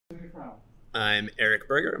from? I'm Eric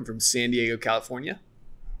Berger. I'm from San Diego, California.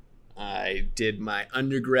 I did my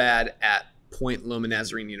undergrad at Point Loma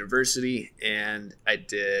Nazarene University, and I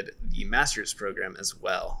did the master's program as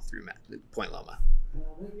well through Point Loma.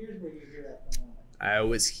 What years were you here at the moment? I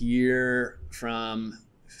was here from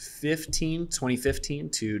 2015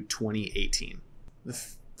 to 2018. The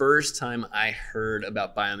first time I heard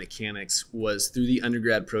about biomechanics was through the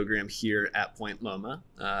undergrad program here at Point Loma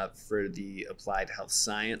for the applied health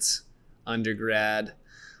science undergrad.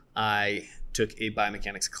 I took a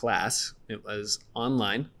biomechanics class. It was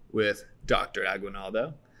online with Dr.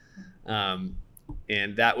 Aguinaldo. And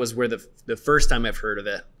that was where the first time I've heard of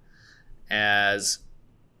it as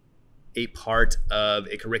a part of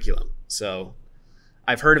a curriculum. So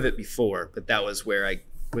I've heard of it before, but that was where I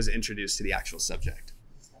was introduced to the actual subject.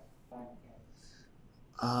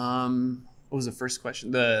 What was the first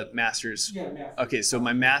question? The master's? Yeah, master's. Okay, so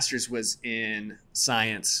my master's was in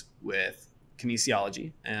science with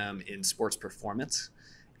kinesiology in sports performance.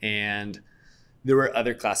 And there were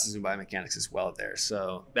other classes in biomechanics as well there.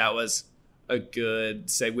 So that was a good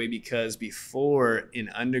segue because before in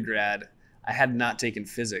undergrad, I had not taken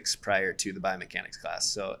physics prior to the biomechanics class.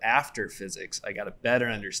 So after physics, I got a better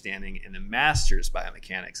understanding in the master's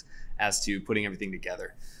biomechanics as to putting everything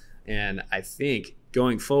together. And I think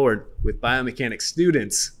going forward with biomechanics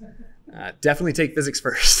students, definitely take physics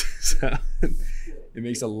first. So it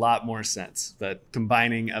makes a lot more sense. But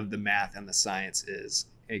combining of the math and the science is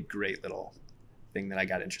a great little thing that I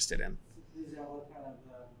got interested in. Is that what kind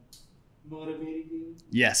of motivated you?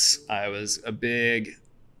 Yes, I was a big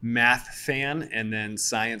math fan and then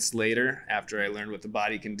science later after I learned what the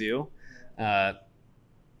body can do.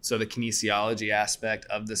 So the kinesiology aspect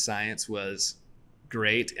of the science was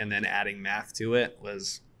great, and then adding math to it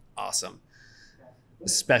was awesome,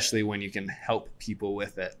 especially when you can help people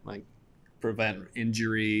with it, like prevent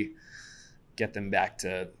injury, get them back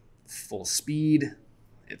to full speed.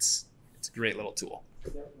 It's a great little tool.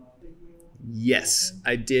 Yes,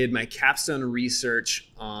 I did my capstone research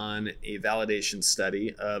on a validation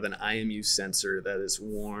study of an IMU sensor that is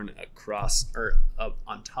worn across or up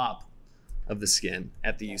on top of the skin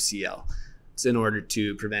at the UCL. It's in order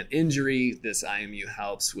to prevent injury. This IMU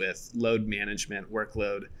helps with load management,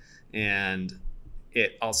 workload, and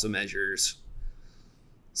it also measures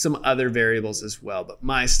some other variables as well. But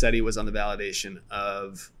my study was on the validation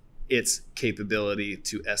of its capability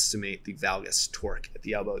to estimate the valgus torque at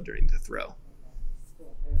the elbow during the throw.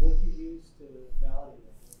 And what do you use to validate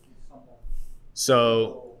it?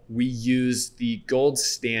 So we used the gold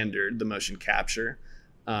standard, the motion capture,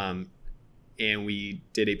 and we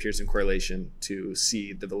did a Pearson correlation to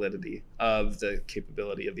see the validity of the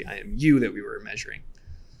capability of the IMU that we were measuring.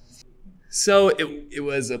 So it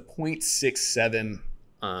was a 0.67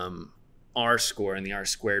 R score, and the R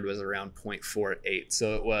squared was around 0.48.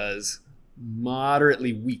 So it was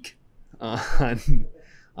moderately weak on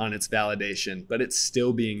its validation, but it's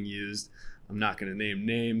still being used. I'm not going to name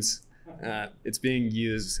names. It's being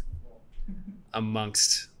used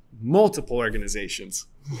amongst multiple organizations.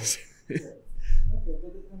 Okay,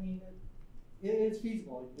 but I mean, it's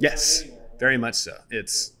feasible. Yes, very much so.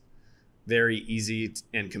 It's very easy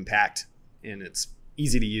and compact, and it's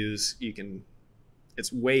easy to use.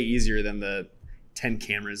 It's way easier than the 10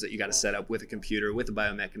 cameras that you got to set up with a computer, with a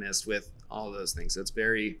biomechanist, with all of those things. So it's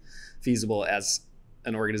very feasible as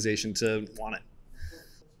an organization to want it.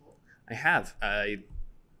 I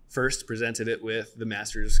first presented it with the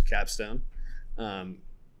master's capstone,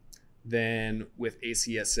 then with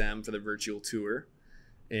ACSM for the virtual tour,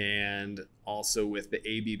 and also with the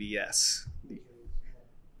ABBS,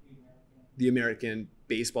 the American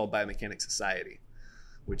Baseball Biomechanics Society,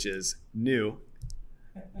 which is new.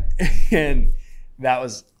 And that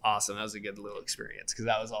was awesome. That was a good little experience because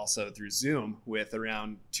that was also through Zoom with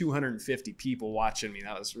around 250 people watching me.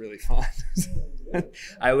 That was really fun.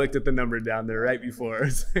 I looked at the number down there right before. I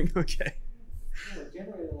was like, okay. It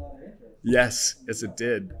generated a lot of interest. Yes, it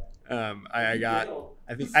did. I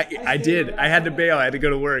did. I had to bail. I had to go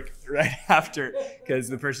to work right after because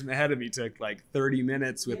the person ahead of me took like 30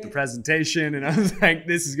 minutes with the presentation, and I was like,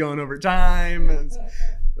 this is going over time. And so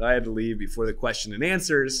I had to leave before the question and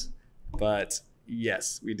answers. But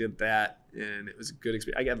yes, we did that, and it was a good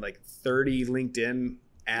experience. I got like 30 LinkedIn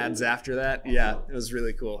ads after that. Yeah, it was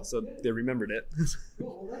really cool. So they remembered it.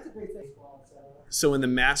 Well, that's a great thing. So in the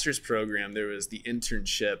master's program, there was the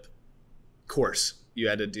internship course. You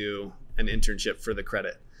had to do an internship for the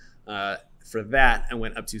credit. For that, I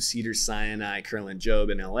went up to Cedars-Sinai, Curl and Job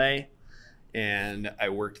in LA, and I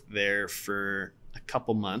worked there for a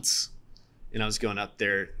couple months. And I was going up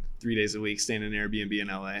there 3 days a week, staying in an Airbnb in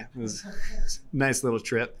LA. It was a nice little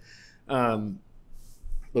trip.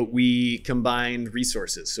 But we combined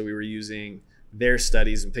resources. So we were using their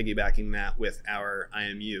studies and piggybacking that with our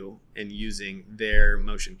IMU and using their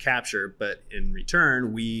motion capture. But in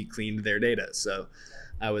return, we cleaned their data. So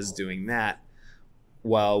I was doing that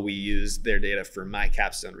while we used their data for my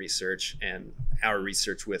capstone research and our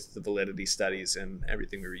research with the validity studies and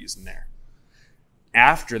everything we were using there.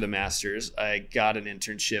 After the master's, I got an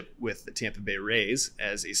internship with the Tampa Bay Rays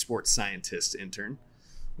as a sports scientist intern.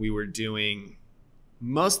 We were doing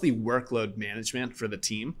mostly workload management for the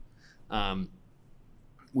team.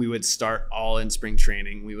 We would start all in spring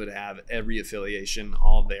training. We would have every affiliation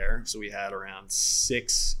all there. So we had around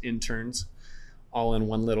 6 interns all in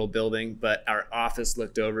one little building, but our office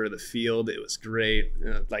looked over the field. It was great.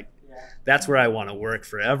 That's where I want to work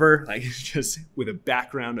forever, like just with a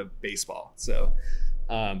background of baseball. So,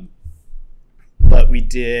 but we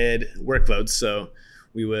did workloads. So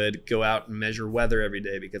we would go out and measure weather every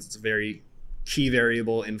day because it's a very key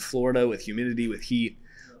variable in Florida with humidity, with heat,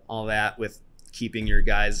 all that, with keeping your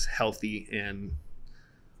guys healthy and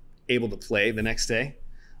able to play the next day.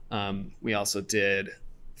 We also did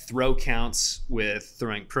throw counts with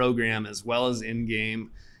throwing program as well as in-game,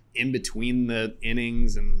 in between the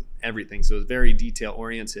innings and everything. So it was very detail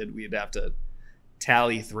oriented. We'd have to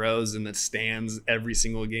tally throws in the stands every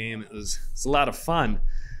single game. It's a lot of fun.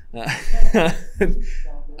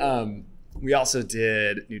 We also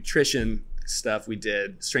did nutrition stuff. We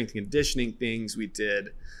did strength and conditioning things. We did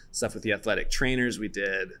stuff with the athletic trainers. We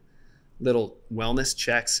did little wellness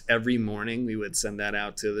checks every morning. We would send that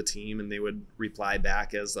out to the team and they would reply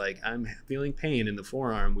back as like, I'm feeling pain in the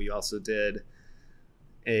forearm. We also did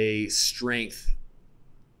a strength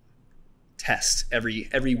test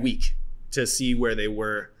every week to see where they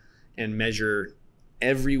were and measure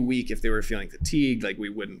every week if they were feeling fatigued, like we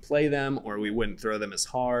wouldn't play them or we wouldn't throw them as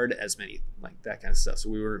hard, as many, like that kind of stuff. So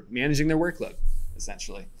we were managing their workload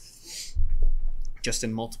essentially, just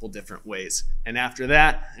in multiple different ways. And after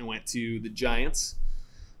that, I went to the Giants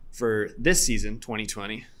for this season,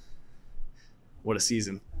 2020. What a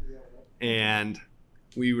season. And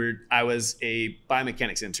I was a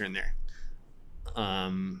biomechanics intern there.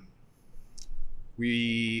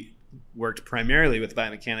 We worked primarily with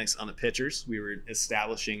biomechanics on the pitchers. We were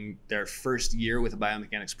establishing their first year with a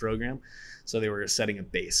biomechanics program. So they were setting a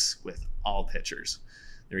base with all pitchers.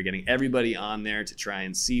 They were getting everybody on there to try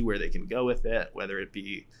and see where they can go with it, whether it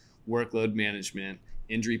be workload management,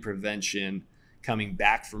 injury prevention, coming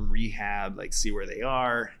back from rehab, like see where they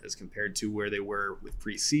are as compared to where they were with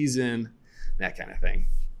preseason, that kind of thing.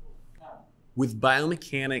 With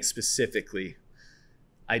biomechanics specifically,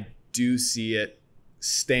 I do see it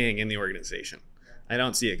staying in the organization. I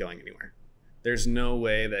don't see it going anywhere. There's no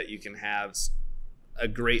way that you can have a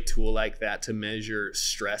great tool like that to measure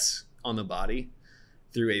stress on the body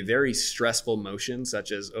through a very stressful motion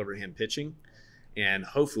such as overhand pitching, and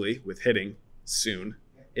hopefully with hitting soon,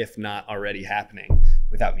 if not already happening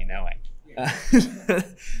without me knowing.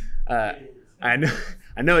 I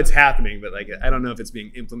know it's happening, but like I don't know if it's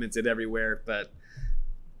being implemented everywhere, but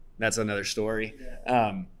that's another story.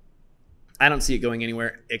 I don't see it going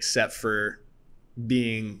anywhere except for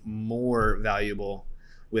being more valuable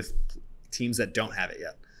with teams that don't have it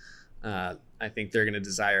yet. I think they're going to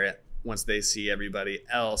desire it once they see everybody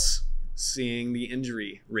else seeing the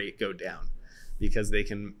injury rate go down, because they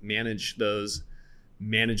can manage those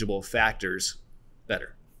manageable factors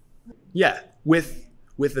better. Yeah, with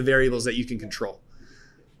the variables that you can control.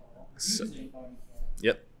 So,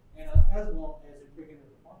 yep. And as well as improving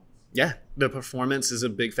the performance. Yeah, the performance is a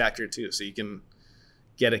big factor too. So you can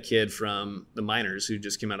get a kid from the minors who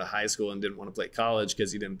just came out of high school and didn't want to play college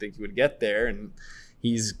because he didn't think he would get there, and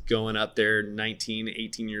he's going up there 19,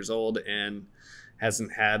 18 years old and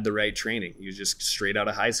hasn't had the right training. He was just straight out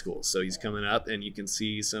of high school. So he's coming up and you can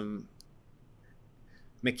see some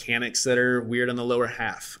mechanics that are weird on the lower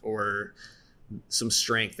half, or some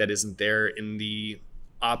strength that isn't there in the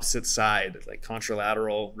opposite side, like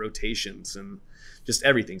contralateral rotations and just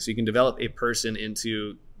everything. So you can develop a person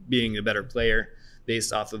into being a better player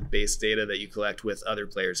based off of base data that you collect with other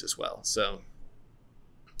players as well. So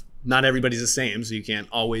not everybody's the same, so you can't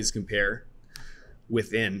always compare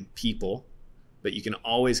within people, but you can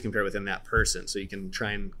always compare within that person. So you can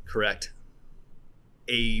try and correct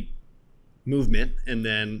a movement and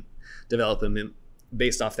then develop them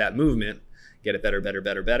based off that movement, get it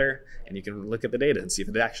better, and you can look at the data and see if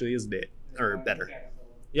it actually is better.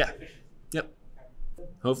 Yeah. Yep.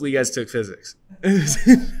 Hopefully you guys took physics.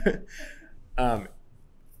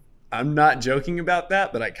 I'm not joking about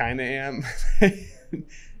that, but I kind of am.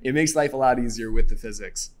 It makes life a lot easier with the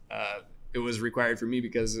physics. It was required for me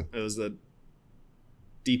because it was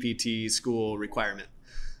DPT school requirement.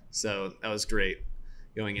 So that was great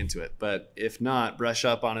going into it. But if not, brush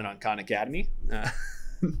up on it on Khan Academy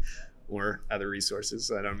or other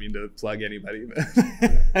resources. I don't mean to plug anybody, but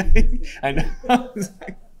I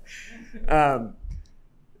know.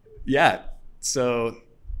 Yeah. So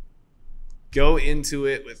go into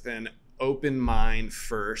it with an open mind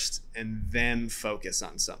first and then focus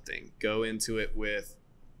on something. Go into it with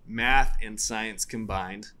math and science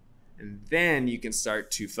combined, and then you can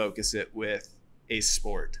start to focus it with a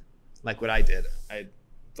sport. Like what I did. I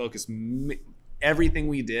focused everything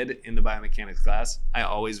we did in the biomechanics class, I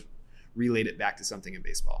always relate it back to something in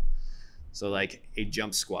baseball. So like a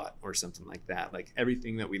jump squat or something like that. Like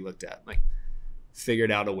everything that we looked at, like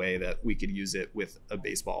figured out a way that we could use it with a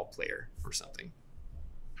baseball player or something.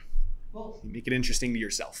 Well, You make it interesting to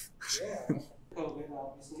yourself. yeah. COVID,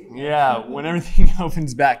 obviously. Yeah, when everything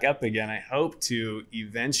opens back up again, I hope to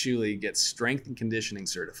eventually get strength and conditioning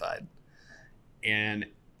certified and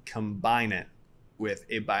combine it with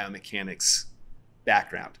a biomechanics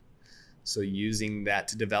background. So using that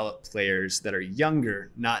to develop players that are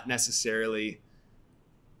younger, not necessarily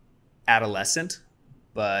adolescent,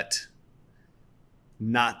 but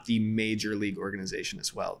not the major league organization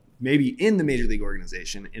as well. Maybe in the major league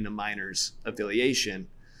organization, in a minors affiliation,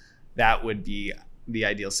 that would be the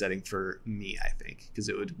ideal setting for me, I think, because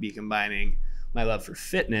it would be combining my love for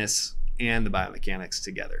fitness and the biomechanics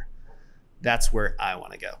together. That's where I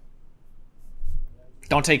want to go.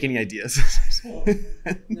 Don't take any ideas.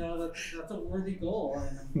 No, that's a worthy goal,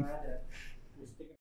 and I'm glad that